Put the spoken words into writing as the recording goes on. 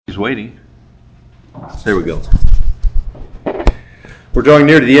waiting. There we go. We're drawing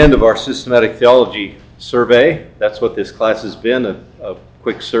near to the end of our systematic theology survey. That's what this class has been, a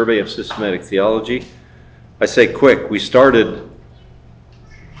quick survey of systematic theology. I say quick. We started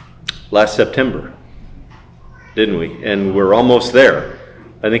last September, didn't we? And we're almost there.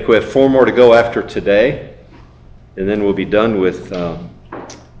 I think we have 4 more to go after today, and then we'll be done with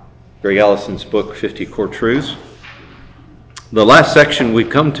Greg Allison's book, 50 Core Truths. The last section we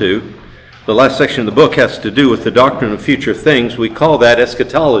come to, the last section of the book has to do with the doctrine of future things. We call that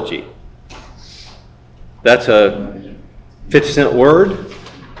eschatology. That's a 50-cent word,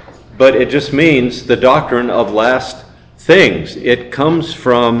 but it just means the doctrine of last things. It comes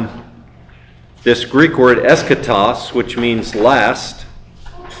from this Greek word eschatos, which means last,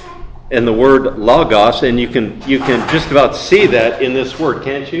 and the word logos, and you can just about see that in this word,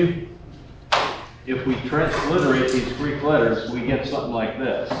 can't you? If we transliterate these Greek letters, we get something like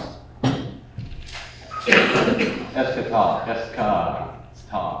this. Eschata.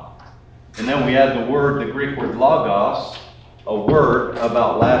 And then we add the Greek word logos, a word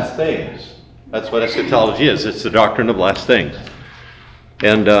about last things. That's what eschatology is. It's the doctrine of last things.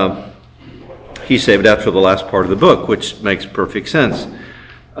 And he saved that for the last part of the book, which makes perfect sense.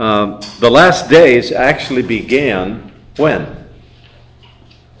 The last days actually began when?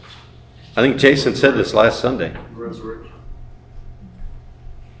 I think Jason said this last Sunday. Resurrection.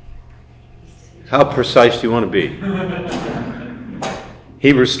 How precise do you want to be?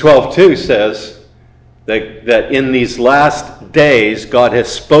 Hebrews 12:2 says that in these last days God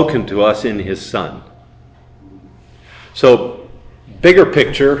has spoken to us in His Son. So, bigger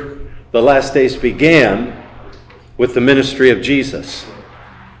picture, the last days began with the ministry of Jesus.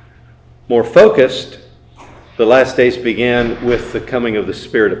 More focused, the last days began with the coming of the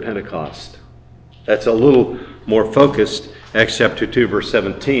Spirit at Pentecost. That's a little more focused. Acts chapter 2, verse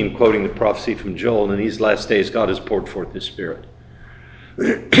 17, quoting the prophecy from Joel, "And in these last days God has poured forth His Spirit."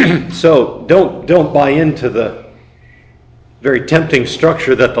 So don't buy into the very tempting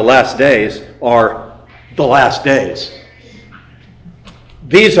structure that the last days are the last days.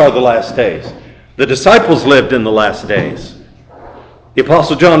 These are the last days. The disciples lived in the last days. The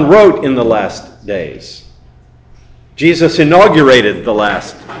Apostle John wrote in the last days. Jesus inaugurated the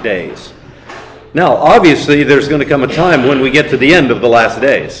last days. Now, obviously, there's going to come a time when we get to the end of the last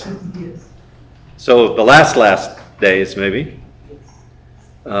days. So, the last days, maybe.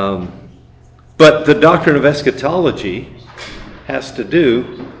 But the doctrine of eschatology has to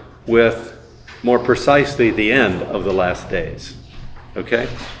do with, more precisely, the end of the last days. Okay?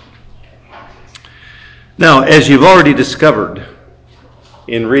 Now, as you've already discovered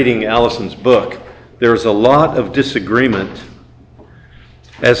in reading Allison's book, there's a lot of disagreement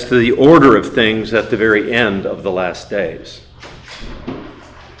as to the order of things at the very end of the last days.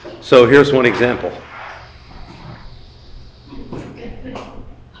 So here's one example.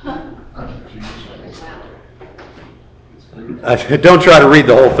 Don't try to read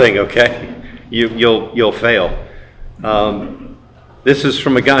the whole thing, okay? You'll fail. This is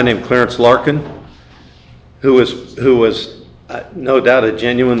from a guy named Clarence Larkin, who was no doubt a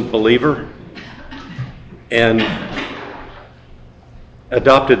genuine believer, and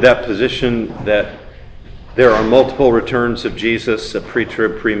adopted that position that there are multiple returns of Jesus, a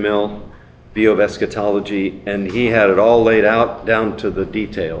pre-trib, pre-mill view of eschatology, and he had it all laid out down to the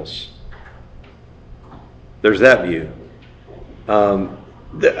details. There's that view. And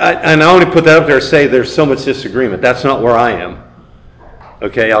I only put that up there to say there's so much disagreement. That's not where I am.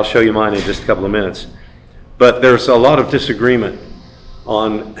 Okay, I'll show you mine in just a couple of minutes. But there's a lot of disagreement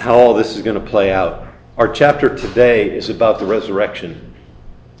on how all this is going to play out. Our chapter today is about the resurrection.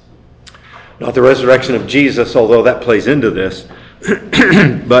 Not the resurrection of Jesus, although that plays into this,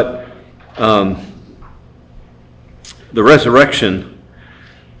 but the resurrection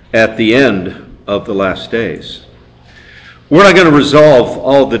at the end of the last days. We're not going to resolve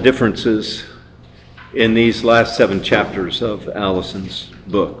all the differences in these last 7 chapters of Allison's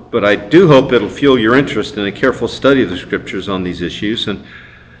book, but I do hope it'll fuel your interest in a careful study of the Scriptures on these issues. And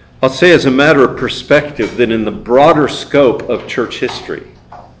I'll say as a matter of perspective that in the broader scope of church history,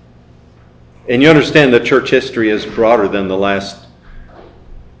 and you understand that church history is broader than the last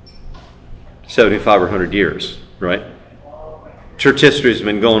 75 or 100 years, right? Church history has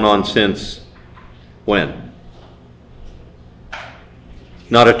been going on since when?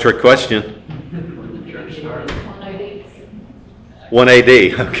 Not a trick question. 1 AD,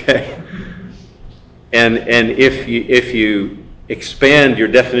 okay. And if you expand your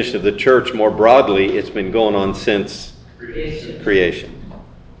definition of the church more broadly, it's been going on since creation.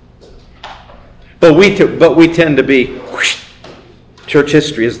 But we tend to be church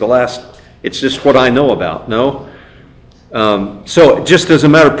history is the last, it's just what I know about. No. So just as a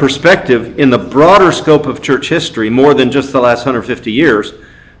matter of perspective, in the broader scope of church history, more than just the last 150 years,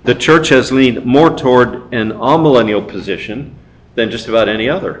 the church has leaned more toward an amillennial position than just about any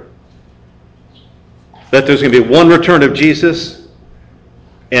other. That there's going to be one return of Jesus,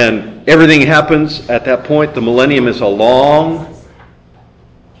 and everything happens at that point. The millennium is the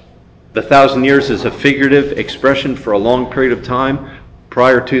 1,000 years is a figurative expression for a long period of time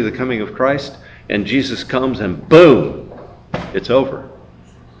prior to the coming of Christ, and Jesus comes and boom, it's over.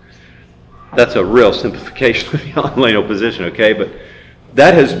 That's a real simplification of the amillennial position, okay? But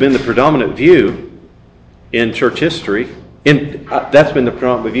that has been the predominant view in church history. That's been the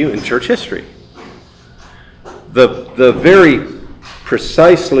predominant view in church history. The very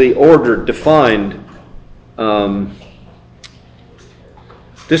precisely ordered, defined,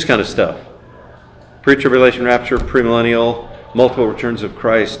 this kind of stuff, pre-tribulation rapture, premillennial, multiple returns of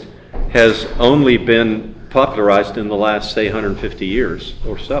Christ, has only been popularized in the last, say, 150 years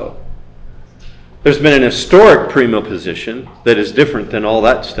or so. There's been an historic premill position that is different than all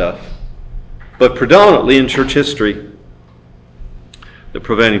that stuff, but predominantly in church history, the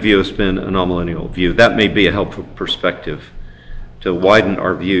prevailing view has been an amillennial view. That may be a helpful perspective to widen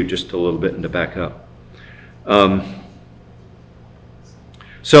our view just a little bit and to back up.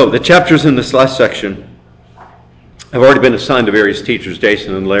 So the chapters in this last section have already been assigned to various teachers,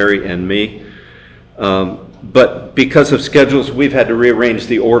 Jason and Larry and me. But because of schedules, we've had to rearrange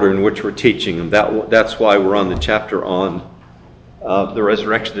the order in which we're teaching them. That's why we're on the chapter on the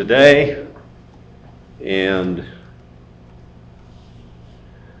resurrection today. And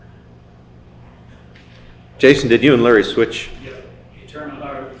Jason, did you and Larry switch? Yeah. Eternal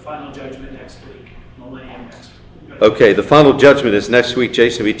or final judgment next week. Millennium next week. Okay, the final judgment is next week.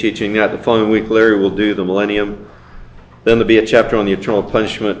 Jason will be teaching that. The following week, Larry will do the millennium. Then there'll be a chapter on the eternal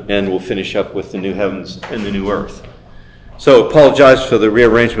punishment, and we'll finish up with the new heavens and the new earth. So apologize for the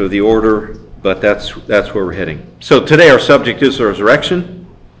rearrangement of the order, but that's where we're heading. So today our subject is the resurrection.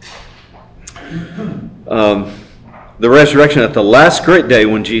 The resurrection at the last great day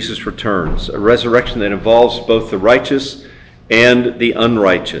when Jesus returns. A resurrection that involves both the righteous and the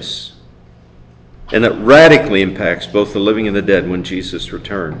unrighteous. And that radically impacts both the living and the dead when Jesus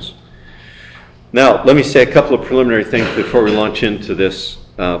returns. Now, let me say a couple of preliminary things before we launch into this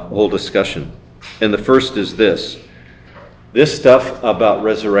whole discussion. And the first is this. This stuff about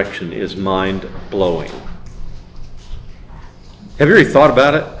resurrection is mind-blowing. Have you ever thought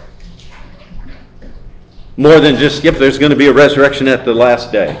about it? More than just, yep, there's going to be a resurrection at the last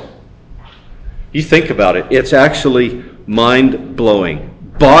day. You think about it, it's actually mind-blowing.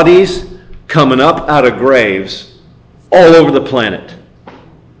 Bodies coming up out of graves all over the planet.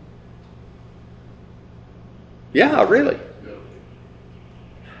 Yeah, really.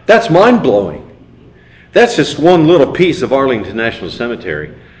 That's mind-blowing. That's just one little piece of Arlington National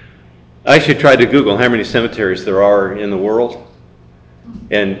Cemetery. I actually tried to Google how many cemeteries there are in the world,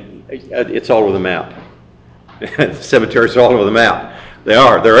 and it's all over the map. Cemeteries are all over the map.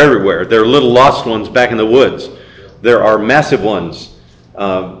 They're everywhere. There are little lost ones back in the woods. There are massive ones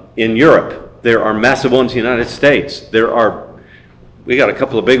in Europe. There are massive ones in the United States. We got a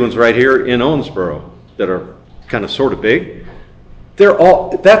couple of big ones right here in Owensboro that are kind of sort of big.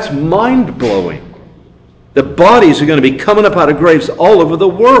 That's mind-blowing. The bodies are going to be coming up out of graves all over the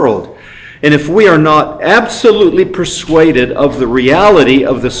world. And if we are not absolutely persuaded of the reality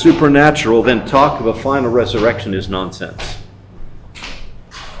of the supernatural, then talk of a final resurrection is nonsense.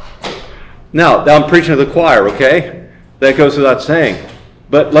 Now I'm preaching to the choir, okay? That goes without saying.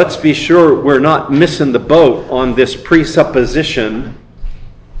 But let's be sure we're not missing the boat on this presupposition,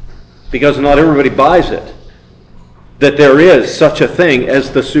 because not everybody buys it, that there is such a thing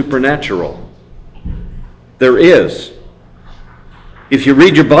as the supernatural. There is. If you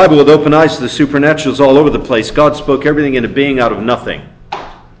read your Bible with open eyes, the supernatural is all over the place. God spoke everything into being out of nothing.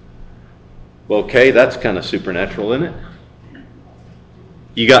 Well, okay, that's kind of supernatural, isn't it?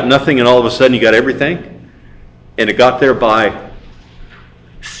 You got nothing and all of a sudden you got everything. And it got there by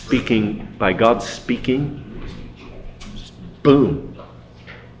speaking, by God speaking. Boom.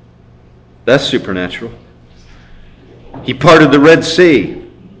 That's supernatural. He parted the Red Sea.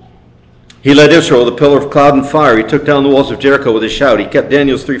 He led Israel with a pillar of cloud and fire. He took down the walls of Jericho with a shout. He kept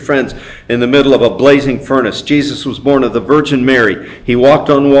Daniel's 3 friends in the middle of a blazing furnace. Jesus was born of the Virgin Mary. He walked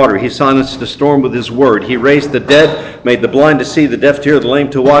on water. He silenced the storm with his word. He raised the dead, made the blind to see, the deaf to hear, the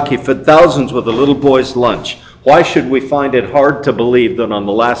lame to walk. He fed thousands with a little boy's lunch. Why should we find it hard to believe that on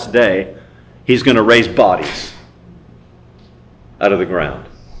the last day he's going to raise bodies out of the ground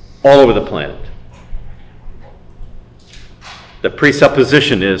all over the planet? The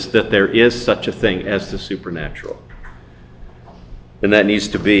presupposition is that there is such a thing as the supernatural. And that needs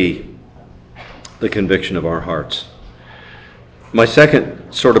to be the conviction of our hearts. My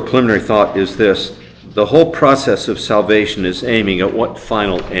second sort of preliminary thought is this. The whole process of salvation is aiming at what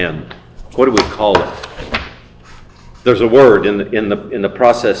final end? What do we call it? There's a word in the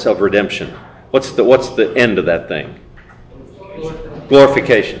process of redemption. What's the end of that thing?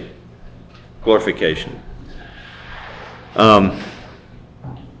 Glorification. Glorification.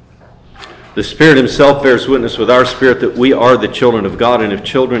 The Spirit himself bears witness with our spirit that we are the children of God, and if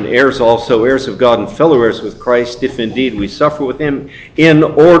children, heirs also, heirs of God, and fellow heirs with Christ, if indeed we suffer with him, in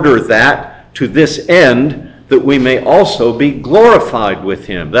order that, to this end, that we may also be glorified with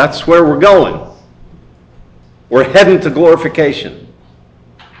him. That's where we're going. We're heading to glorification.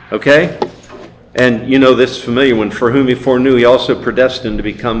 Okay? And you know this familiar one. For whom he foreknew, he also predestined to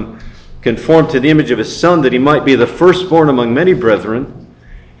become conformed to the image of his Son, that he might be the firstborn among many brethren.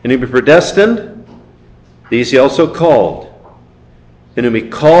 And whom he predestined, these he also called. And whom he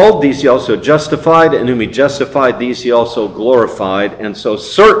called, these he also justified. And whom he justified, these he also glorified. And so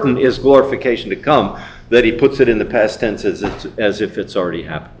certain is glorification to come, that he puts it in the past tense as if it's already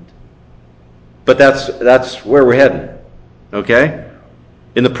happened. But that's where we're heading. Okay?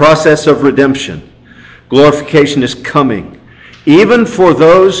 In the process of redemption, glorification is coming, even for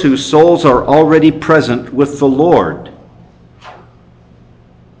those whose souls are already present with the Lord.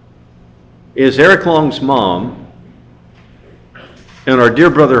 Is Eric Long's mom and our dear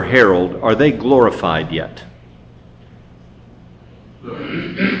brother Harold, are they glorified yet?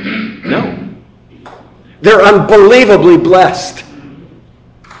 No. They're unbelievably blessed.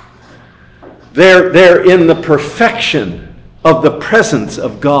 They're in the perfection of the presence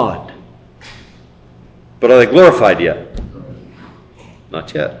of God. But are they glorified yet?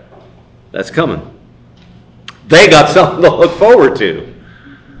 Not yet. That's coming. They got something to look forward to.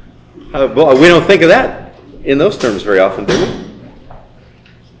 We don't think of that in those terms very often, do we?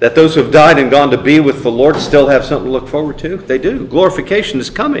 That those who have died and gone to be with the Lord still have something to look forward to? They do. Glorification is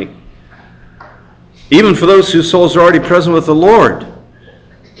coming. Even for those whose souls are already present with the Lord.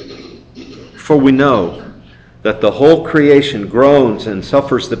 For we know that the whole creation groans and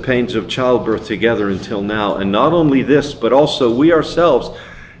suffers the pains of childbirth together until now. And not only this, but also we ourselves,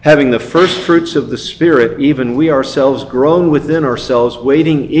 having the first fruits of the Spirit, even we ourselves groan within ourselves,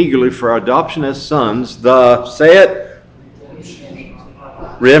 waiting eagerly for our adoption as sons, say it,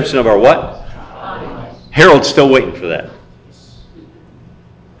 redemption of our what? Harold's still waiting for that.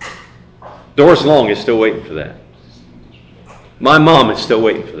 Doris Long is still waiting for that. My mom is still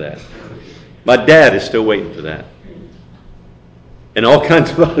waiting for that. My dad is still waiting for that. And all kinds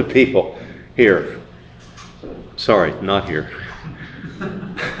of other people here. Sorry, not here.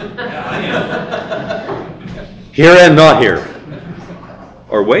 Here and not here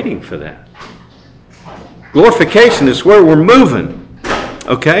are waiting for that. Glorification is where we're moving.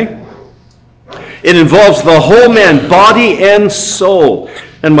 Okay? It involves the whole man, body and soul.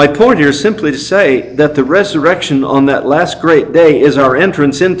 And my point here is simply to say that the resurrection on that last great day is our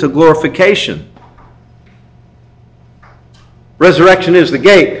entrance into glorification. Resurrection is the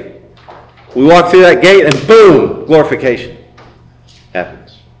gate. We walk through that gate and boom, glorification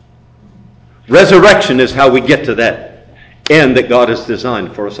happens. Resurrection is how we get to that end that God has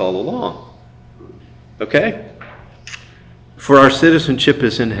designed for us all along. Okay? For our citizenship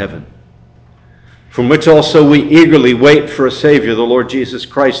is in heaven, from which also we eagerly wait for a Savior, the Lord Jesus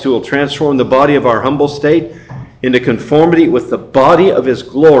Christ, who will transform the body of our humble state into conformity with the body of his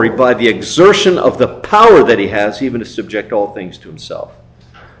glory by the exertion of the power that he has, even to subject all things to himself.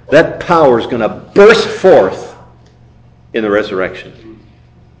 That power is going to burst forth in the resurrection.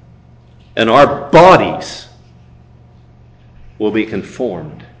 And our bodies will be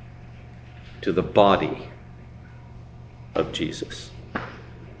conformed to the body of Jesus.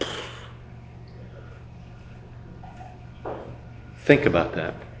 Think about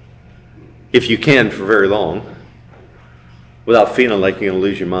that. If you can, for very long, without feeling like you're going to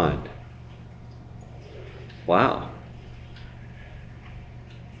lose your mind. Wow.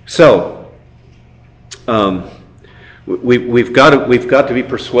 So, we've got to be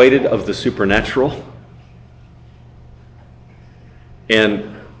persuaded of the supernatural,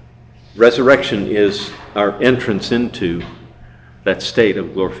 and resurrection is our entrance into that state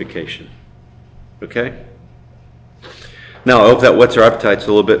of glorification. Okay? Now, I hope that whets our appetites a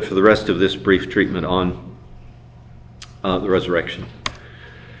little bit for the rest of this brief treatment on the resurrection.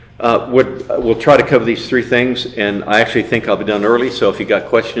 We'll try to cover these three things, and I actually think I'll be done early, so if you got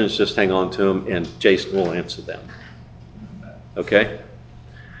questions, just hang on to them, and Jason will answer them. Okay?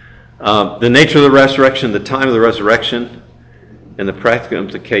 The nature of the resurrection, the time of the resurrection, and the practical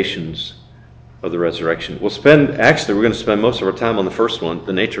implications of the resurrection. We're going to spend most of our time on the first one,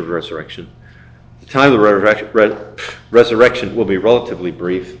 the nature of the resurrection. The time of the resurrection will be relatively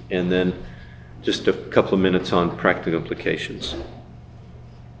brief, and then just a couple of minutes on practical implications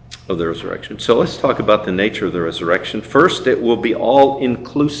of the resurrection. So let's talk about the nature of the resurrection. First, it will be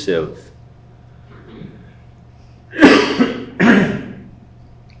all-inclusive.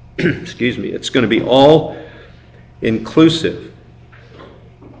 Excuse me. It's going to be all-inclusive.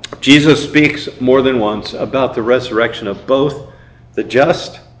 Jesus speaks more than once about the resurrection of both the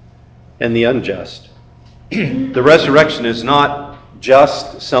just and the unjust. The resurrection is not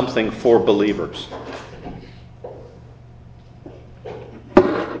just something for believers.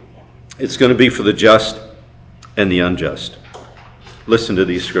 It's going to be for the just and the unjust. Listen to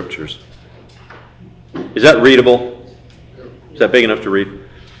these scriptures. Is that readable? Is that big enough to read?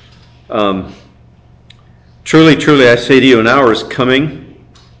 Truly, truly, I say to you, an hour is coming,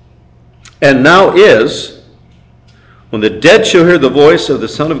 and now is, when the dead shall hear the voice of the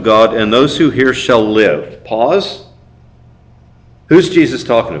Son of God, and those who hear shall live. Pause. Who's Jesus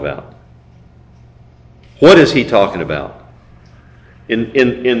talking about? What is he talking about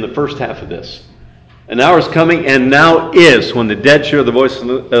in the first half of this? An hour is coming, and now is, when the dead shall hear the voice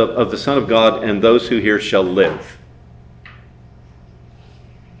of the Son of God, and those who hear shall live.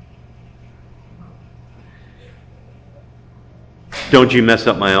 Don't you mess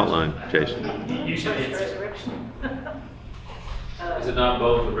up my outline, Jason. You should Resurrection. Is it not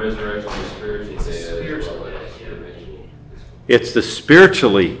both the resurrection and the spiritual dead? It's the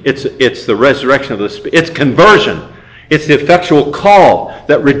spiritually, it's the resurrection of the spirit. It's conversion. It's the effectual call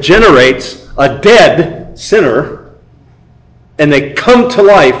that regenerates a dead sinner, and they come to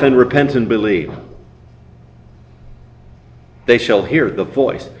life and repent and believe. They shall hear the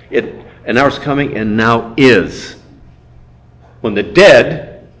voice. An hour's coming, and now is, when the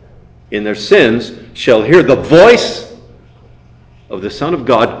dead in their sins shall hear the voice of the Son of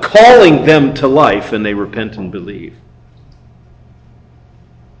God calling them to life, and they repent and believe.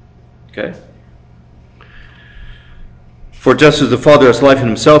 Okay? For just as the Father has life in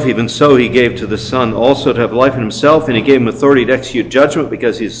himself, even so he gave to the Son also to have life in himself, and he gave him authority to execute judgment,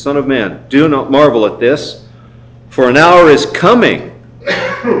 because he is the Son of Man. Do not marvel at this, for an hour is coming.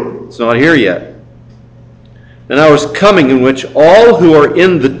 It's not here yet. An hour is coming in which all who are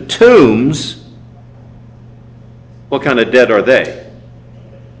in the tombs, what kind of dead are they?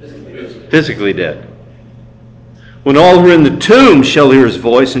 Physically dead. When all who are in the tomb shall hear his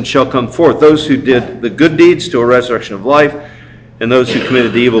voice and shall come forth, those who did the good deeds to a resurrection of life, and those who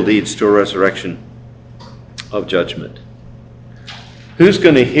committed the evil deeds to a resurrection of judgment. Who's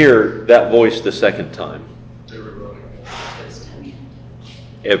going to hear that voice the second time?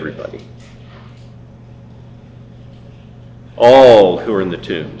 Everybody. All who are in the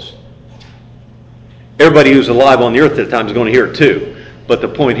tombs. Everybody who's alive on the earth at the time is going to hear it too. But the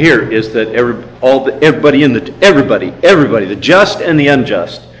point here is that everybody, the just and the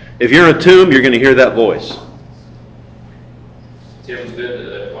unjust. If you're in a tomb, you're going to hear that voice. Tim's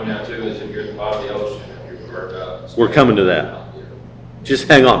good to point out too is if you're at the bottom of the ocean, if you're We're coming to that. Just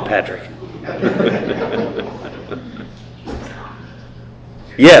hang on, Patrick.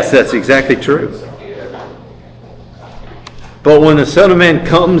 Yes, that's exactly true. But when the Son of Man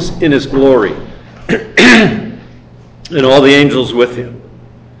comes in his glory, and all the angels with him,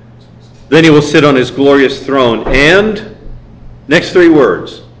 then he will sit on his glorious throne, and, next three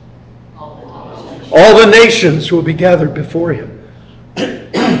words, all the nations will be gathered before him.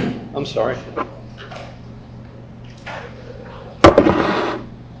 I'm sorry.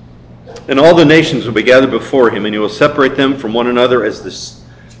 And all the nations will be gathered before him, and he will separate them from one another as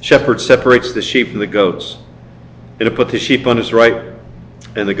the shepherd separates the sheep from the goats. And he'll put the sheep on his right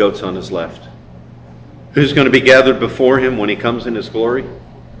and the goats on his left. Who's going to be gathered before him when he comes in his glory?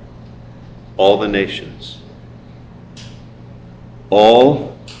 All the nations.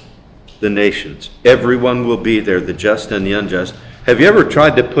 All the nations. Everyone will be there, the just and the unjust. Have you ever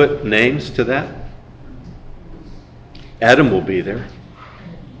tried to put names to that? Adam will be there.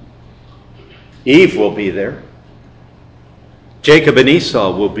 Eve will be there. Jacob and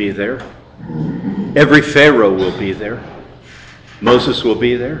Esau will be there. Every Pharaoh will be there. Moses will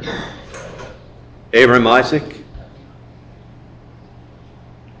be there. Abraham, Isaac,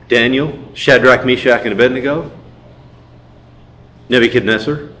 Daniel, Shadrach, Meshach, and Abednego,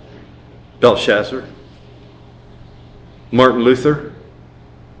 Nebuchadnezzar, Belshazzar, Martin Luther,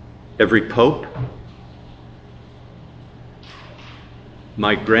 every pope,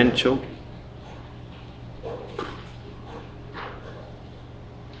 my grandchildren,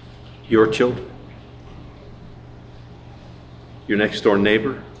 your children. your next door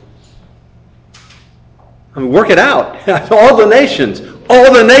neighbor? I mean, work it out. All the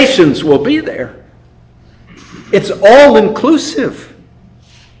nations will be there. It's all inclusive.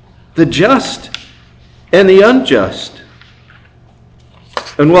 The just and the unjust.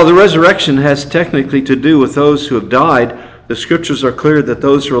 And while the resurrection has technically to do with those who have died, the scriptures are clear that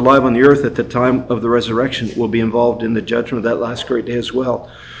those who are alive on the earth at the time of the resurrection will be involved in the judgment of that last great day as well.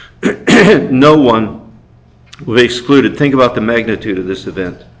 No one will be excluded. Think about the magnitude of this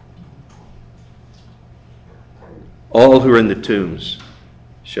event. All who are in the tombs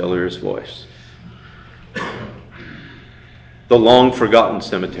shall hear his voice. The long-forgotten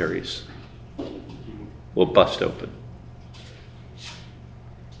cemeteries will bust open.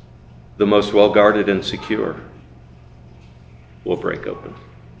 The most well-guarded and secure will break open.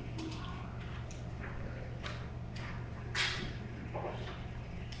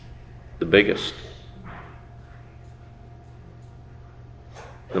 The biggest,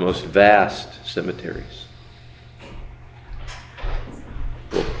 the most vast cemeteries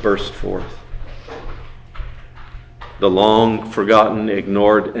will burst forth. The long forgotten,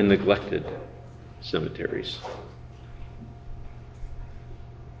 ignored, and neglected cemeteries.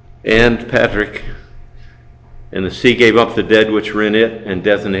 And Patrick, and the sea gave up the dead which were in it, and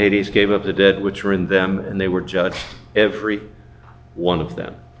death and Hades gave up the dead which were in them, and they were judged, every one of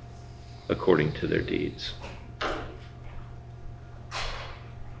them, according to their deeds.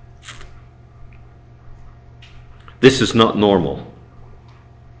 This is not normal.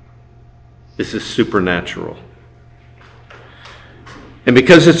 This is supernatural. And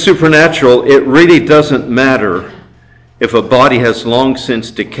because it's supernatural, it really doesn't matter if a body has long since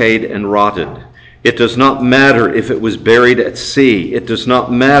decayed and rotted. It does not matter if it was buried at sea. It does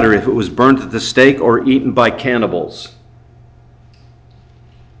not matter if it was burnt at the stake or eaten by cannibals.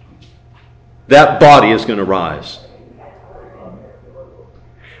 That body is going to rise.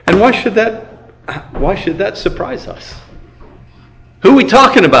 And why should that surprise us? Who are we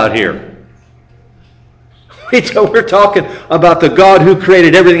talking about here? We're talking about the God who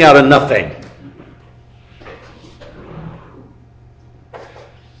created everything out of nothing.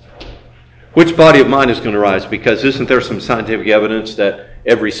 Which body of mine is going to rise? Because isn't there some scientific evidence that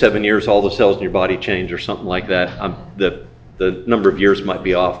every 7 years all the cells in your body change or something like that? The number of years might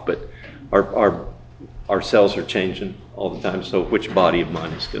be off, but our cells are changing all the time. So which body of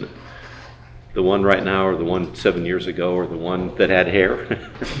mine is going to? The one right now, or the one 7 years ago, or the one that had hair?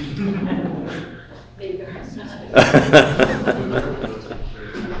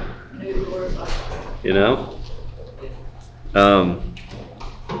 You know?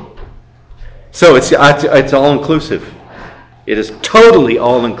 So it's all-inclusive. It is totally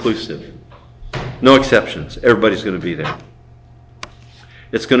all-inclusive. No exceptions. Everybody's going to be there.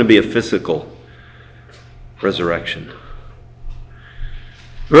 It's going to be a physical resurrection.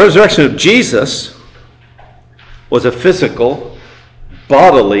 The resurrection of Jesus was a physical,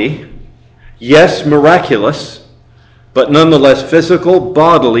 bodily, yes, miraculous, but nonetheless physical,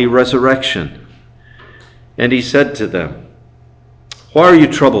 bodily resurrection. And he said to them, "Why are you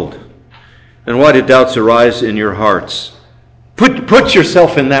troubled? And why do doubts arise in your hearts?" Put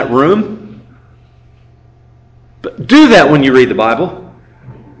yourself in that room. But do that when you read the Bible.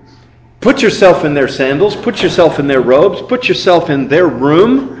 Put yourself in their sandals. Put yourself in their robes. Put yourself in their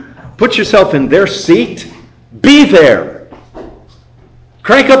room. Put yourself in their seat. Be there.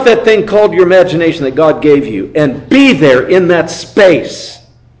 Crank up that thing called your imagination that God gave you and be there in that space.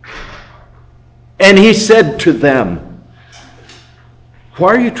 And he said to them,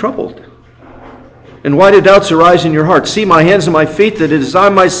 "Why are you troubled? And why do doubts arise in your heart? See my hands and my feet, that it is I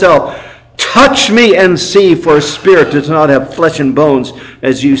myself. Touch me and see, for a spirit does not have flesh and bones,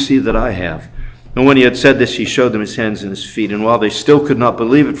 as you see that I have." And when he had said this, he showed them his hands and his feet. And while they still could not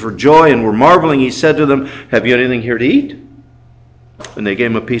believe it for joy and were marveling, he said to them, "Have you anything here to eat?" And they gave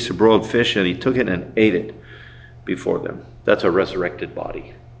him a piece of broiled fish, and he took it and ate it before them. That's a resurrected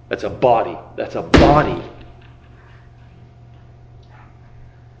body. That's a body. That's a body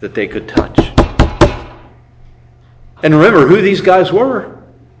that they could touch. And remember who these guys were.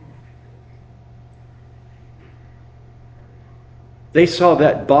 They saw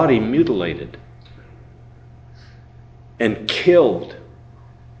that body mutilated and killed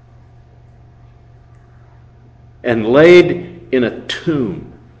and laid in a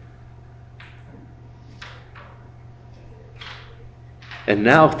tomb. And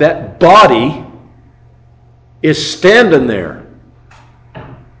now that body is standing there.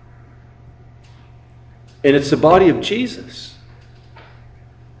 And it's the body of Jesus.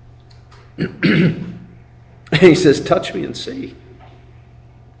 And he says, "Touch me and see."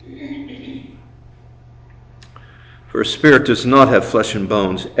 For a spirit does not have flesh and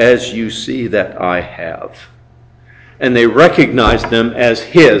bones, as you see that I have. And they recognized them as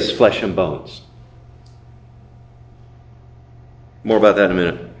his flesh and bones. More about that in a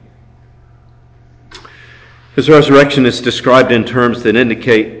minute. His resurrection is described in terms that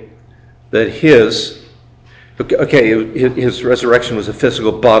indicate that his resurrection was a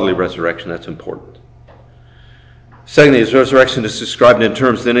physical, bodily resurrection. That's important. Secondly, his resurrection is described in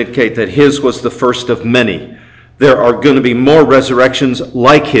terms that indicate that his was the first of many. There are going to be more resurrections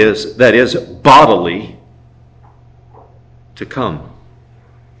like his, that is, bodily, to come.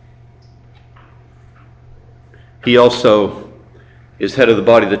 He also is head of the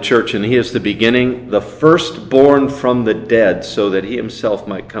body of the church, and he is the beginning, the firstborn from the dead, so that he himself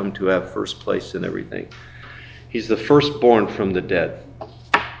might come to have first place in everything. He's the firstborn from the dead.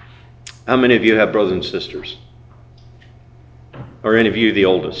 How many of you have brothers and sisters? Or any of you the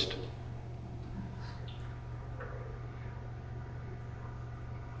oldest?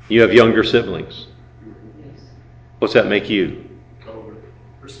 You have younger siblings. What's that make you?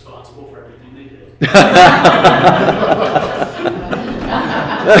 Responsible for everything they did.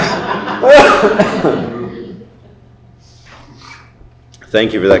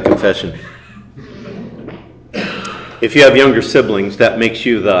 Thank you for that confession. If you have younger siblings, that makes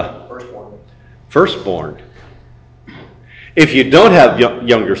you the firstborn. If you don't have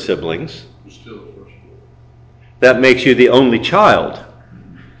younger siblings, that makes you the only child.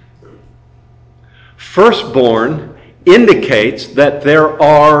 Firstborn indicates that there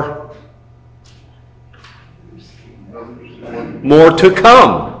are more to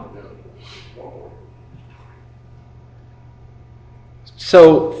come.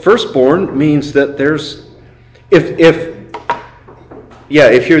 So firstborn means that there's, if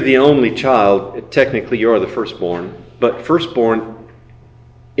you're the only child, technically you are the firstborn, but firstborn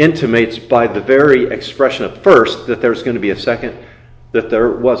intimates by the very expression of first that there's going to be a second, that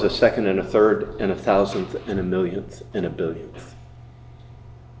there was a second and a third and a thousandth and a millionth and a billionth.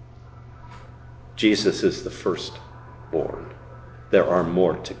 Jesus is the firstborn. There are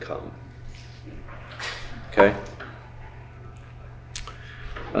more to come. Okay?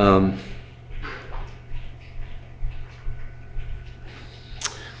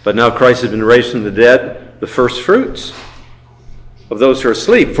 But now Christ has been raised from the dead, the first fruits of those who are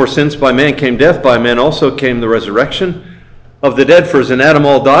asleep. For since by man came death, by man also came the resurrection of the dead. For as in Adam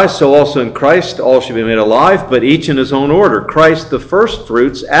all die, so also in Christ all shall be made alive, but each in his own order. Christ the first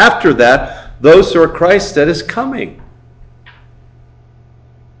fruits, after that those who are Christ that is coming.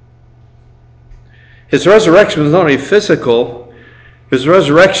 His resurrection was not only physical, his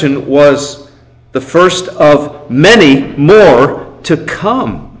resurrection was the first of many more to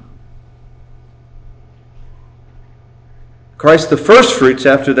come. Christ the first fruits,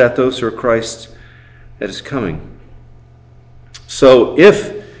 after that those who are Christ that is coming. So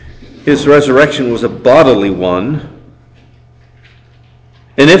if his resurrection was a bodily one,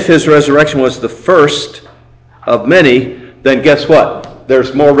 and if his resurrection was the first of many, then guess what?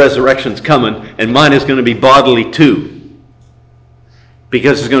 There's more resurrections coming, and mine is going to be bodily too.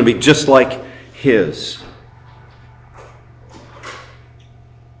 Because it's going to be just like his.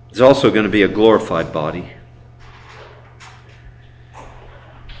 It's also going to be a glorified body.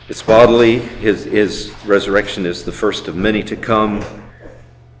 It's bodily. His resurrection is the first of many to come.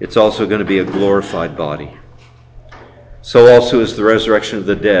 It's also going to be a glorified body. So also is the resurrection of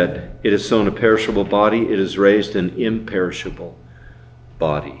the dead. It is sown a perishable body. It is raised an imperishable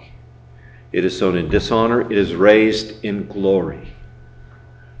body. It is sown in dishonor. It is raised in glory.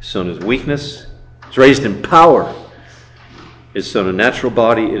 Sown as weakness. It's raised in power. It's sown a natural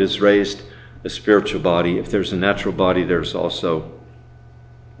body. It is raised a spiritual body. If there's a natural body, there's also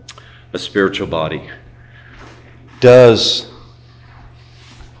a spiritual body. I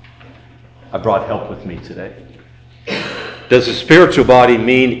brought help with me today. Does a spiritual body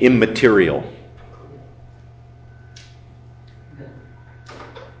mean immaterial?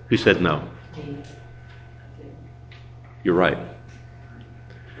 Who said no? You're right.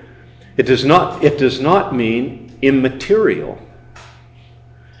 It does not mean immaterial.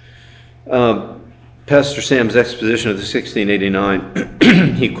 Pastor Sam's exposition of the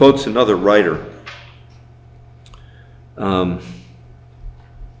 1689, he quotes another writer.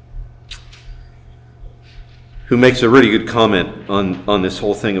 Who makes a really good comment on this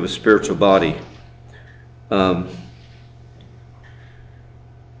whole thing of a spiritual body. I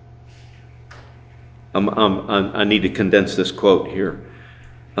need to condense this quote here.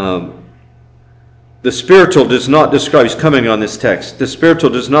 The spiritual does not describe, he's coming on this text, the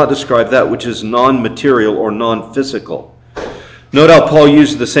spiritual does not describe that which is non-material or non-physical. Note how Paul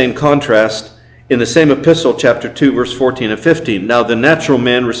uses the same contrast in the same epistle, chapter 2, verse 14 and 15. Now the natural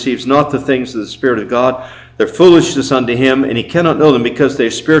man receives not the things of the Spirit of God. They're foolishness unto him, and he cannot know them because they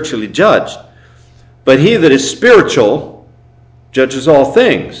are spiritually judged. But he that is spiritual judges all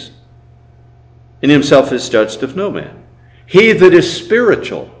things, and himself is judged of no man. He that is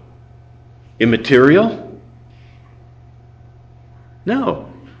spiritual, immaterial? No.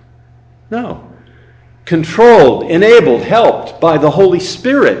 Controlled, enabled, helped by the Holy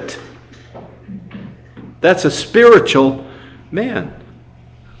Spirit. That's a spiritual man.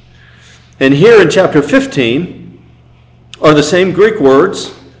 And here in chapter 15 are the same Greek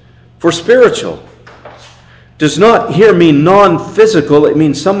words for spiritual. Does not here mean non-physical. It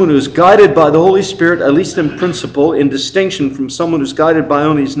means someone who is guided by the Holy Spirit, at least in principle, in distinction from someone who's guided by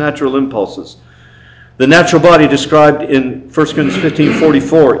only his natural impulses. The natural body described in 1 Corinthians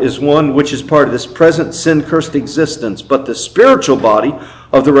 15:44 is one which is part of this present sin-cursed existence. But the spiritual body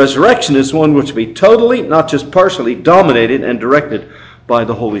of the resurrection is one which will be totally, not just partially, dominated and directed by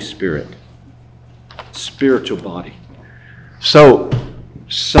the Holy Spirit. Spiritual body. So,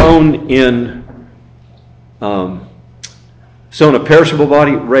 sown a perishable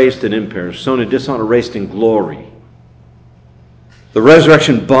body, raised in imperishable. Sown in dishonor, raised in glory. The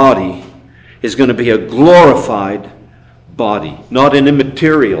resurrection body is going to be a glorified body, not an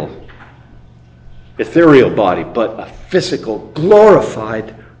immaterial, ethereal body, but a physical,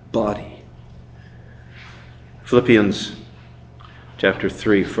 glorified body. Philippians chapter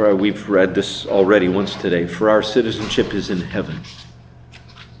 3, we've read this already once today. For our citizenship is in heaven,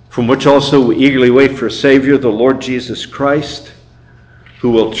 from which also we eagerly wait for a Savior, the Lord Jesus Christ, who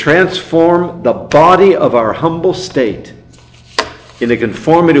will transform the body of our humble state into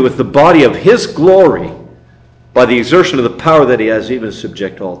conformity with the body of his glory by the exertion of the power that he has, even to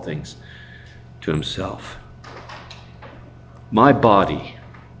subject all things to himself. My body,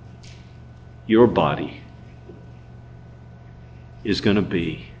 your body, is going to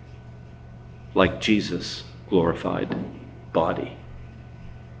be like Jesus' glorified body.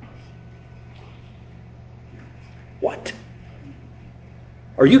 What?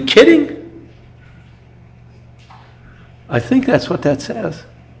 Are you kidding? I think that's what that says.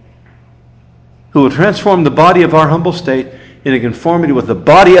 Who will transform the body of our humble state into conformity with the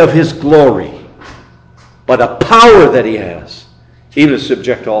body of his glory by the power that he has, even to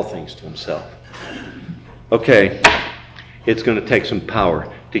subject all things to himself. Okay, it's going to take some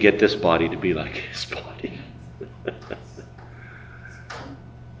power to get this body to be like his body.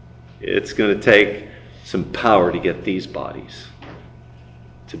 It's going to take some power to get these bodies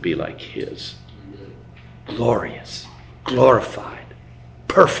to be like his. Glorious, glorified,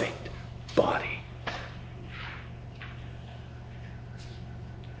 perfect body.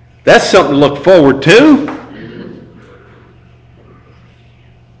 That's something to look forward to.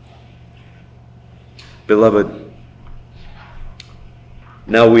 Beloved,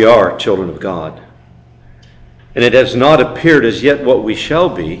 now we are children of God, and it has not appeared as yet what we shall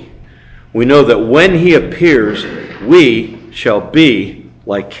be. We know that when he appears, we shall be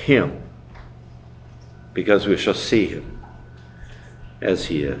like him, because we shall see him as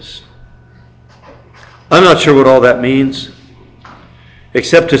he is. I'm not sure what all that means,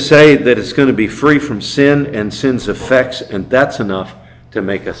 except to say that it's going to be free from sin and sin's effects, and that's enough to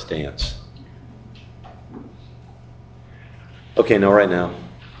make us dance. Okay, now right now.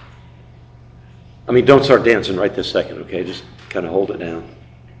 I mean, don't start dancing right this second, okay? Just kind of hold it down.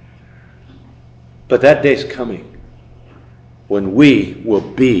 But that day's coming when we will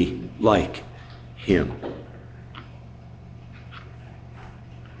be like him.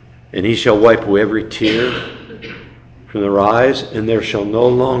 And he shall wipe away every tear from their eyes, and there shall no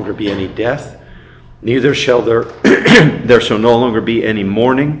longer be any death, neither shall there shall no longer be any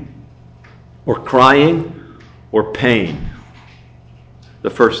mourning, or crying, or pain. The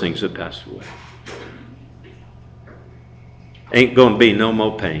first things that passed away. Ain't going to be no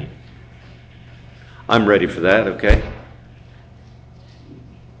more pain. I'm ready for that, okay?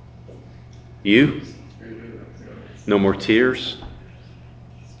 You? No more tears.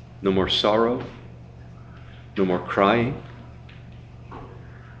 No more sorrow. No more crying.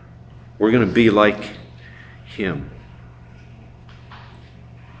 We're going to be like him.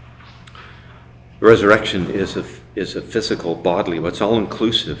 The resurrection is a physical, bodily, it's all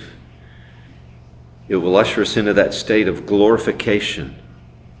inclusive. It will usher us into that state of glorification.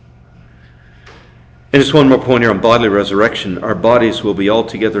 And just one more point here on bodily resurrection. Our bodies will be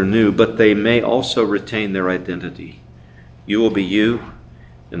altogether new, but they may also retain their identity. You will be you,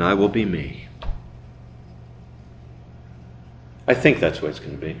 and I will be me. I think that's what it's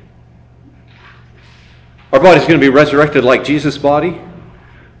going to be. Our body's going to be resurrected like Jesus' body,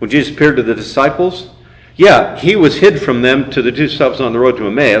 When Jesus appeared to the disciples, yeah, he was hid from them to the two disciples on the road to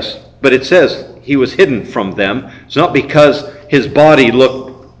Emmaus, but it says he was hidden from them. It's not because his body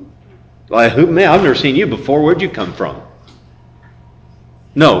looked like, man, I've never seen you before. Where'd you come from?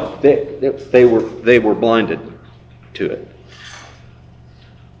 No, they were blinded to it.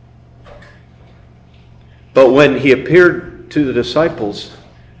 But when he appeared to the disciples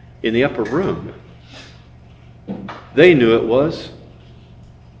in the upper room, they knew it was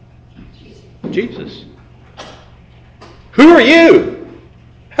Jesus. Who are you?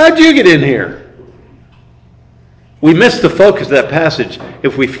 How'd you get in here? We miss the focus of that passage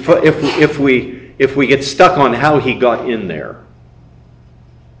if we get stuck on how he got in there.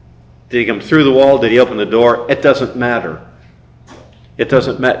 Did he come through the wall? Did he open the door? It doesn't matter. It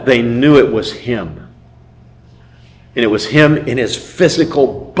doesn't matter. They knew it was him. And it was him in his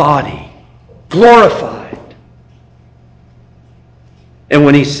physical body, glorified. And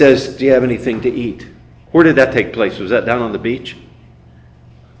when he says, do you have anything to eat? Where did that take place? Was that down on the beach?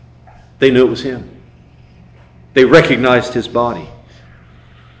 They knew it was him. They recognized his body.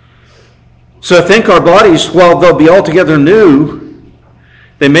 So I think our bodies, while they'll be altogether new,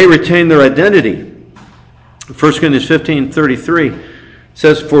 they may retain their identity. 1 Corinthians 15:33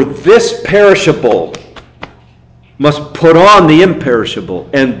 says, for this perishable must put on the imperishable,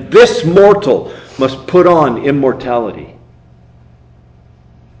 and this mortal must put on immortality.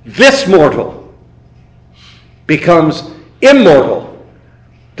 This mortal becomes immortal.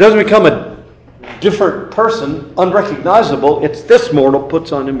 Doesn't become a different person, unrecognizable. It's this mortal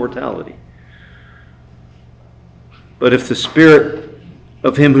puts on immortality. But if the Spirit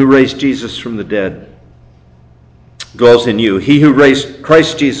of him who raised Jesus from the dead dwells in you, he who raised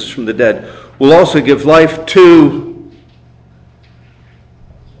Christ Jesus from the dead will also give life to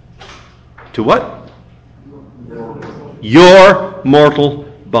what? Your mortal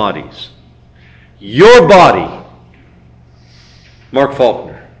bodies. Your body. Mark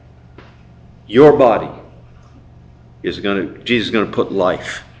Faulkner. Your body Jesus is going to put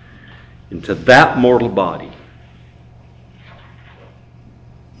life into that mortal body.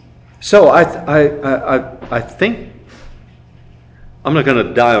 So I think, I'm not going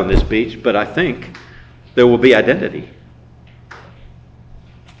to die on this beach, but I think there will be identity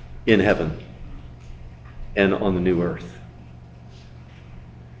in heaven and on the new earth.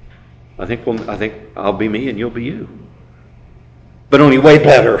 I think I'll be me and you'll be you. But only way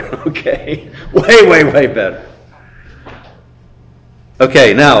better, okay? Way better.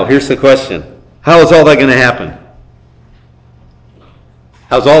 Okay, now here's the question. How is all that going to happen?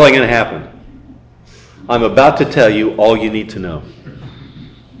 How's all that going to happen? I'm about to tell you all you need to know.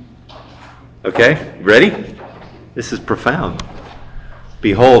 Okay, ready? This is profound.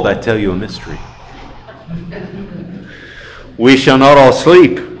 Behold, I tell you a mystery. We shall not all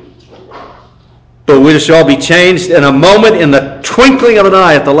sleep, but we shall be changed in a moment, in the twinkling of an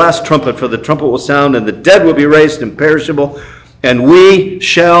eye, at the last trumpet. For the trumpet will sound, and the dead will be raised imperishable, and we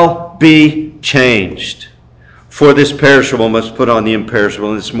shall be changed. For this perishable must put on the imperishable,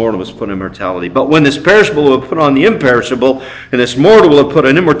 and this mortal must put on immortality. But when this perishable will put on the imperishable, and this mortal will put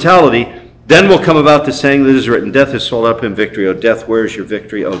on immortality, then will come about the saying that is written, death is swallowed up in victory. O death, where is your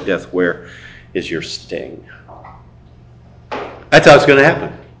victory? O death, where is your sting? That's how it's going to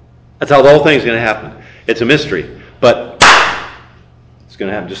happen. That's how the whole thing is going to happen. It's a mystery, but it's going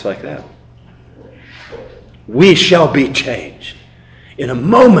to happen just like that. We shall be changed in a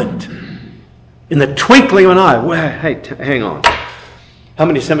moment, in the twinkling of an eye. Well, hey, hang on. How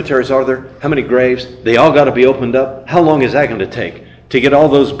many cemeteries are there? How many graves? They all got to be opened up. How long is that going to take to get all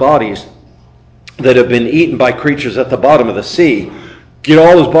those bodies that have been eaten by creatures at the bottom of the sea, get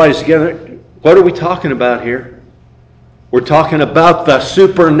all those bodies together? What are we talking about here? We're talking about the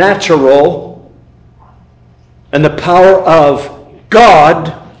supernatural and the power of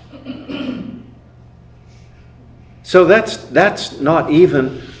God. So that's not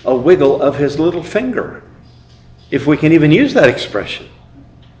even a wiggle of his little finger, if we can even use that expression,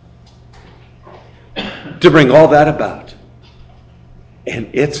 to bring all that about. And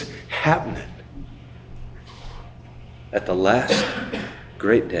it's happening at the last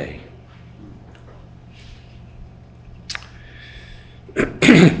great day.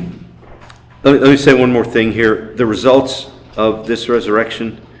 Let me say one more thing here. The results of this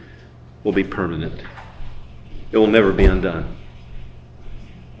resurrection will be permanent. It will never be undone.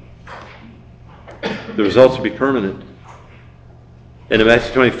 The results will be permanent. And in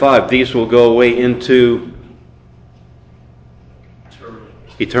Matthew 25, these will go away into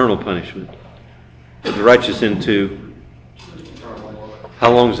eternal punishment. But the righteous into,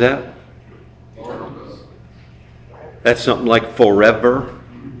 how long is that? That's something like forever.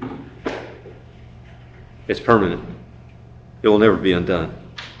 It's permanent. It will never be undone.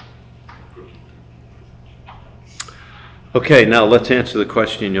 Okay, now let's answer the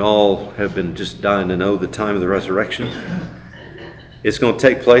question you all have been just dying to know, the time of the resurrection. It's going to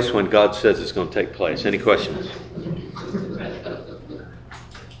take place when God says it's going to take place. Any questions?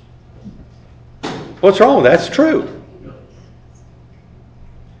 What's wrong with that? It's true.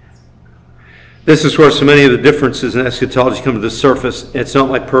 This is where so many of the differences in eschatology come to the surface. It's not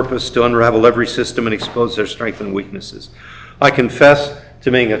my purpose to unravel every system and expose their strengths and weaknesses. I confess to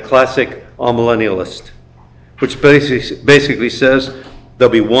being a classic amillennialist, which basically says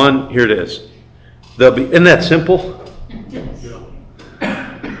there'll be one, here it is. Isn't that simple?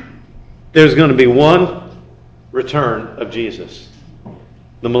 There's going to be one return of Jesus.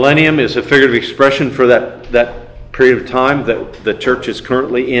 The millennium is a figurative expression for that period of time that the church is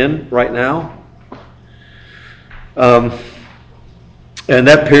currently in right now. And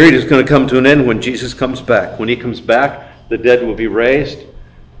that period is going to come to an end when Jesus comes back. When he comes back, the dead will be raised.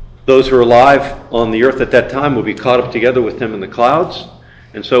 Those who are alive on the earth at that time will be caught up together with him in the clouds.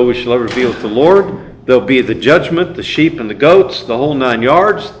 And so we shall ever be with the Lord. There'll be the judgment, the sheep and the goats, the whole 9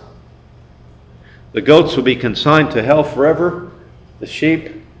 yards. The goats will be consigned to hell forever. The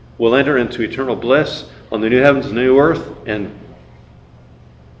sheep will enter into eternal bliss on the new heavens and new earth. And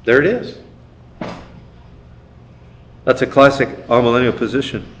there it is. That's a classic amillennial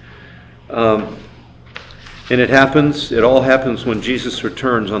position. And it all happens when Jesus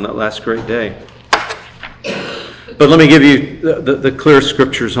returns on that last great day. But let me give you the clear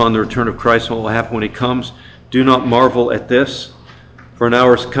scriptures on the return of Christ and what will happen when he comes. Do not marvel at this, for an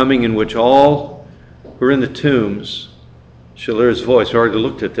hour is coming in which all who are in the tombs shall hear his voice. We already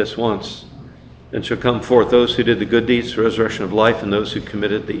looked at this once. And shall come forth those who did the good deeds to resurrection of life, and those who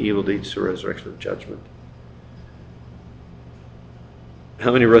committed the evil deeds to resurrection of judgment.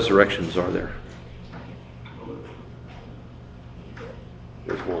 How many resurrections are there?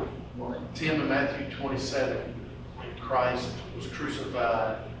 There's one. Tim, in Matthew 27, when Christ was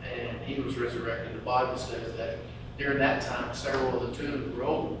crucified and he was resurrected, the Bible says that during that time, several of the tombs were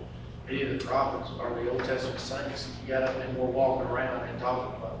open. Many of the prophets or the Old Testament saints got up and were walking around and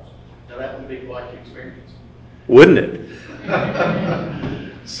talking to folks. Now that would be quite the experience. Wouldn't it?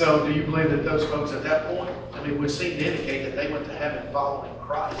 So do you believe that those folks at that point, I mean, would seem to indicate that they went to heaven following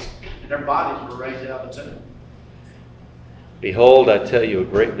Christ and their bodies were raised out of the tomb? Behold, I tell you a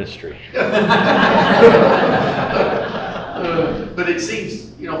great mystery. But it seems,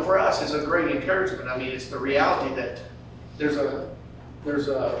 for us, it's a great encouragement. I mean, it's the reality that there's a,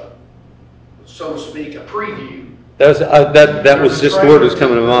 so to speak, a preview. That was just the word was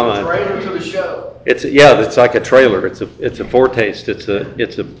coming to my mind. Trailer to the show. It's like a trailer. It's a foretaste. It's a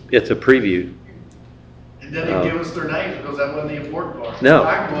preview. And then they give us their names because that wasn't the important part. No. The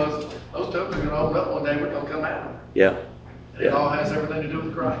fact was, those tombs are going to open up one day. We're going to come out. Yeah. And it all has everything to do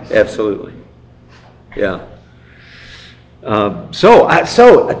with Christ. Absolutely. Yeah.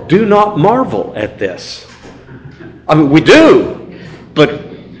 So do not marvel at this. I mean, we do, but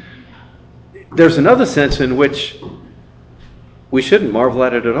there's another sense in which we shouldn't marvel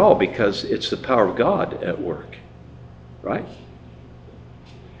at it at all because it's the power of God at work, right?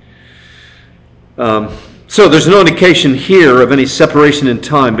 So there's no indication here of any separation in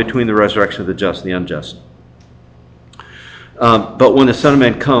time between the resurrection of the just and the unjust. But when the Son of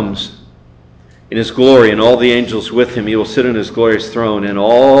Man comes in his glory and all the angels with him, he will sit on his glorious throne and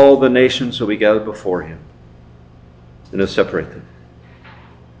all the nations will be gathered before him. And he'll separate them.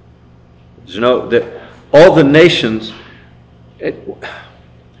 All the nations,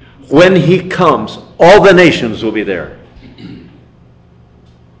 when he comes, all the nations will be there.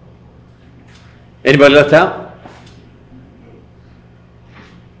 Anybody left out?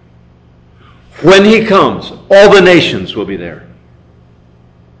 When he comes, all the nations will be there.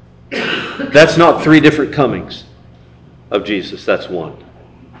 That's not three different comings of Jesus. That's one.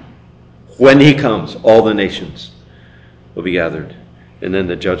 When he comes, all the nations will be gathered. And then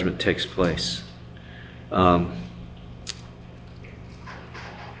the judgment takes place. And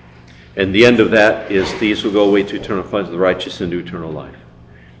the end of that is these will go away to eternal flight of the righteous and to eternal life.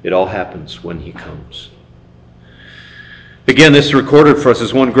 It all happens when he comes. Again, this is recorded for us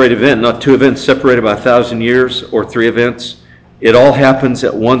as one great event, not two events separated by 1,000 years or three events. It all happens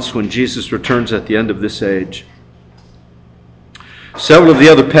at once when Jesus returns at the end of this age. Several of the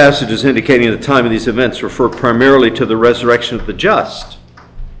other passages indicating the time of these events refer primarily to the resurrection of the just.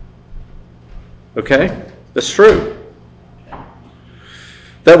 Okay? That's true.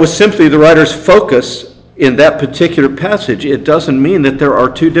 That was simply the writer's focus in that particular passage. It doesn't mean that there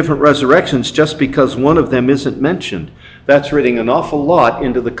are two different resurrections just because one of them isn't mentioned. That's reading an awful lot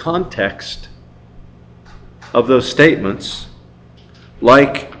into the context of those statements,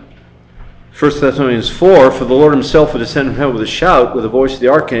 like 1 Thessalonians 4, for the Lord himself will descend from heaven with a shout, with the voice of the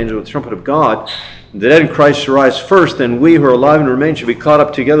archangel, with the trumpet of God. The dead in Christ shall rise first, then we who are alive and remain shall be caught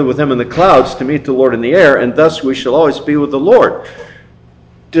up together with them in the clouds to meet the Lord in the air, and thus we shall always be with the Lord.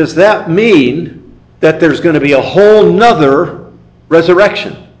 Does that mean that there's going to be a whole nother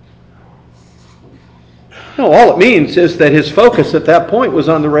resurrection? No, all it means is that his focus at that point was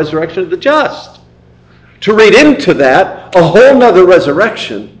on the resurrection of the just. To read into that a whole nother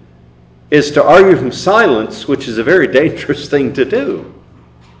resurrection is to argue from silence, which is a very dangerous thing to do.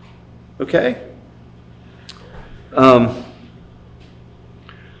 Okay?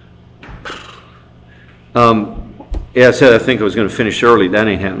 Yeah, I said I think I was going to finish early. That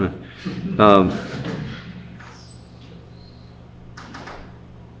ain't happening.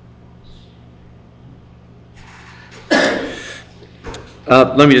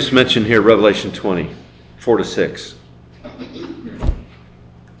 Let me just mention here Revelation 20, 4-6.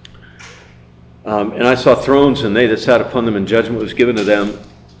 And I saw thrones, and they that sat upon them, and judgment was given to them.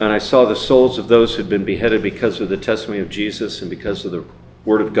 And I saw the souls of those who had been beheaded because of the testimony of Jesus and because of the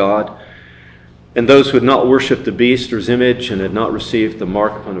word of God, and those who had not worshipped the beast or his image, and had not received the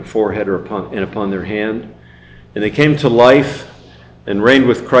mark upon their forehead or upon their hand. And they came to life and reigned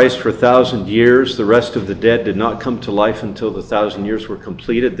with Christ for 1,000 years. The rest of the dead did not come to life until the 1,000 years were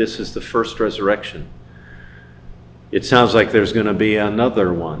completed. This is the first resurrection. It sounds like there's going to be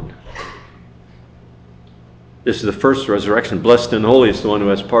another one. This is the first resurrection. Blessed and holy is the one who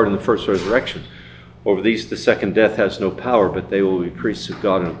has part in the first resurrection. Over these the second death has no power, but they will be priests of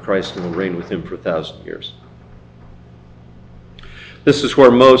God and of Christ and will reign with him for 1,000 years. This is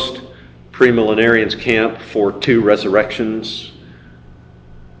where most premillenarians camp for two resurrections,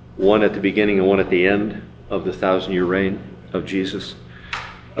 one at the beginning and one at the end of the 1,000-year reign of Jesus.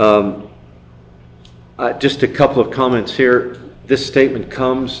 Just a couple of comments here. This statement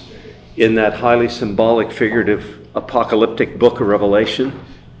comes in that highly symbolic, figurative, apocalyptic book of Revelation,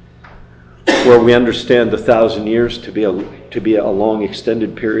 where we understand the 1,000 years to be a long,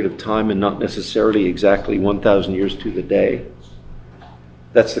 extended period of time and not necessarily exactly 1,000 years to the day.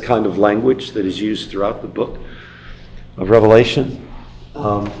 That's the kind of language that is used throughout the book of Revelation.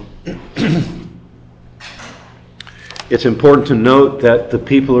 It's important to note that the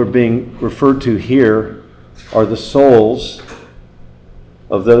people who are being referred to here are the souls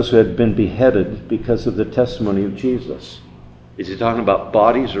of those who had been beheaded because of the testimony of Jesus. Is he talking about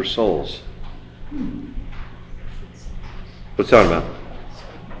bodies or souls? What's he talking about?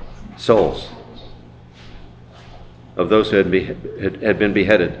 Souls. Of those who had been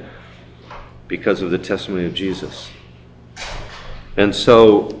beheaded because of the testimony of Jesus. And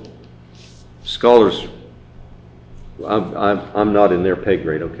so, scholars, I'm not in their pay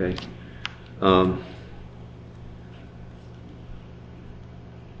grade, okay?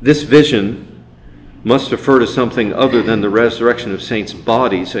 This vision must refer to something other than the resurrection of saints'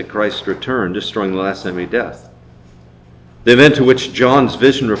 bodies at Christ's return, destroying the last enemy, death. The event to which John's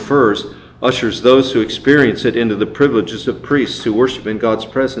vision refers ushers those who experience it into the privileges of priests who worship in God's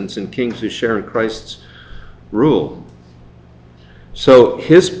presence and kings who share in Christ's rule. So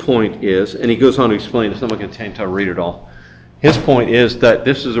his point is, and he goes on to explain, it's not going to take time to read it all. His point is that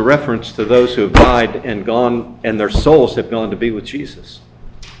this is a reference to those who have died and gone, and their souls have gone to be with Jesus.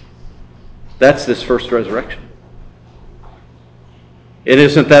 That's this first resurrection. And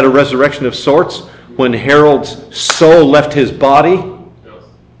isn't that a resurrection of sorts when Harold's soul left his body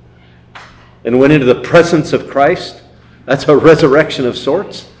and went into the presence of Christ? That's a resurrection of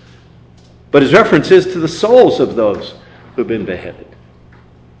sorts. But his reference is to the souls of those who've been beheaded.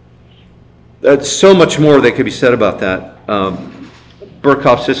 There's so much more that could be said about that.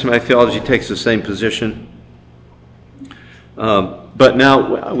 Burkhoff's systematic theology takes the same position. But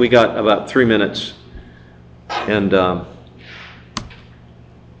now we got about 3 minutes, and let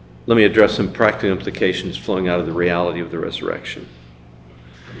me address some practical implications flowing out of the reality of the resurrection.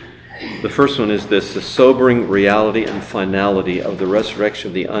 The first one is this: the sobering reality and finality of the resurrection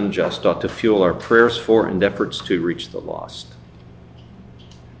of the unjust ought to fuel our prayers for and efforts to reach the lost.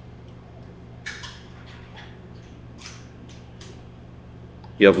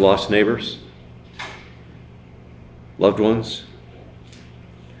 You have lost neighbors, loved ones,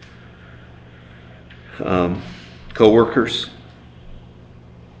 co-workers.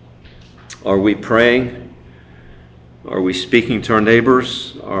 Are we praying? Are we speaking to our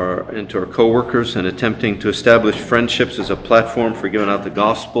neighbors and to our co-workers and attempting to establish friendships as a platform for giving out the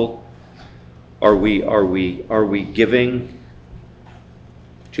gospel? Are we giving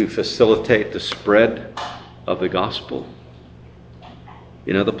to facilitate the spread of the gospel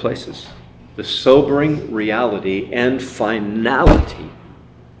in other places? the sobering reality and finality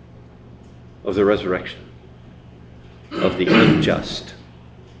of the resurrection of the unjust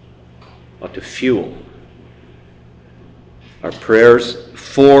ought to fuel our prayers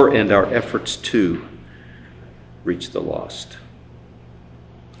for and our efforts to reach the lost.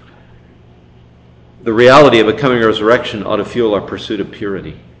 The reality of a coming resurrection ought to fuel our pursuit of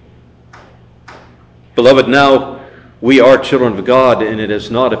purity. Beloved, now we are children of God, and it has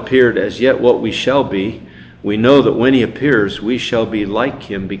not appeared as yet what we shall be. We know that when he appears, we shall be like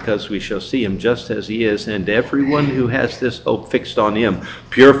him, because we shall see him just as he is. And everyone who has this hope fixed on him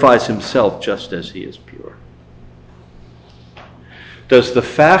purifies himself just as he is pure. Does the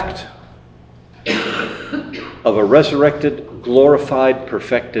fact of a resurrected, glorified,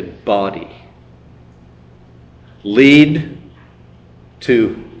 perfected body lead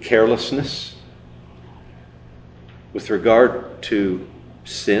to carelessness with regard to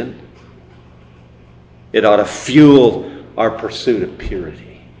sin? It ought to fuel our pursuit of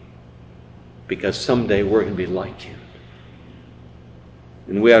purity, because someday we're going to be like him.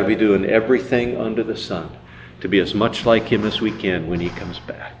 And we ought to be doing everything under the sun to be as much like him as we can when he comes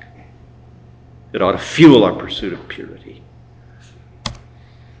back. It ought to fuel our pursuit of purity.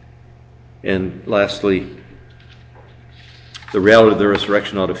 And lastly, the reality of the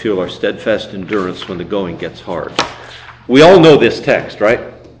resurrection ought to fuel our steadfast endurance when the going gets hard. We all know this text, right?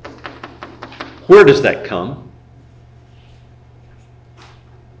 Where does that come?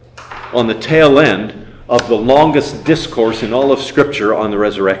 On the tail end of the longest discourse in all of Scripture on the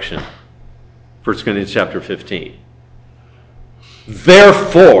resurrection. 1 Corinthians chapter 15.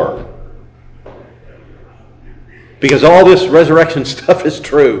 Therefore, because all this resurrection stuff is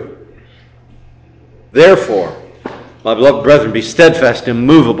true, therefore, my beloved brethren, be steadfast,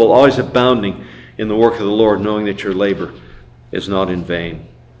 immovable, always abounding in the work of the Lord, knowing that your labor is not in vain,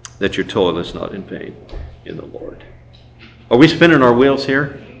 that your toil is not in vain in the Lord. Are we spinning our wheels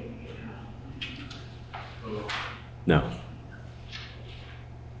here? No.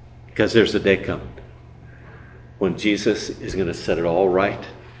 Because there's a day coming when Jesus is going to set it all right,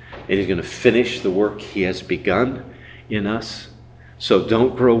 and he's going to finish the work he has begun in us. So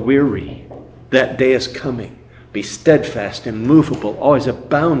don't grow weary. That day is coming. Be steadfast, immovable, always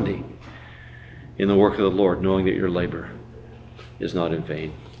abounding in the work of the Lord, knowing that your labor is not in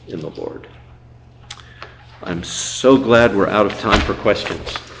vain in the Lord. I'm so glad we're out of time for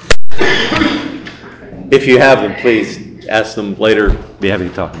questions. If you have them, please ask them later. Be happy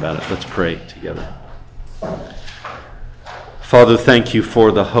to talk about it. Let's pray together. Father, thank you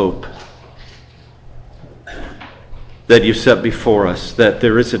for the hope that you set before us, that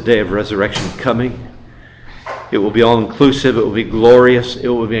there is a day of resurrection coming. It will be all-inclusive. It will be glorious. It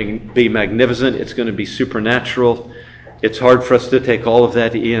will be magnificent. It's going to be supernatural. It's hard for us to take all of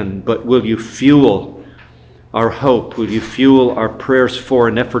that in, but will you fuel our hope? Will you fuel our prayers for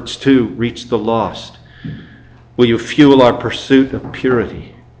and efforts to reach the lost? Will you fuel our pursuit of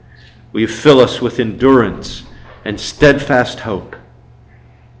purity? Will you fill us with endurance and steadfast hope?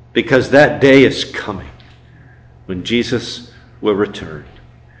 Because that day is coming when Jesus will return.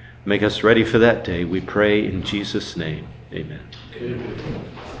 Make us ready for that day, we pray in Jesus' name. Amen.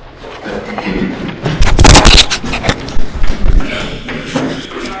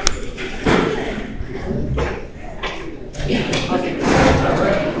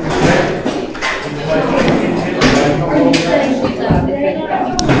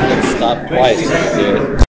 Stop twice.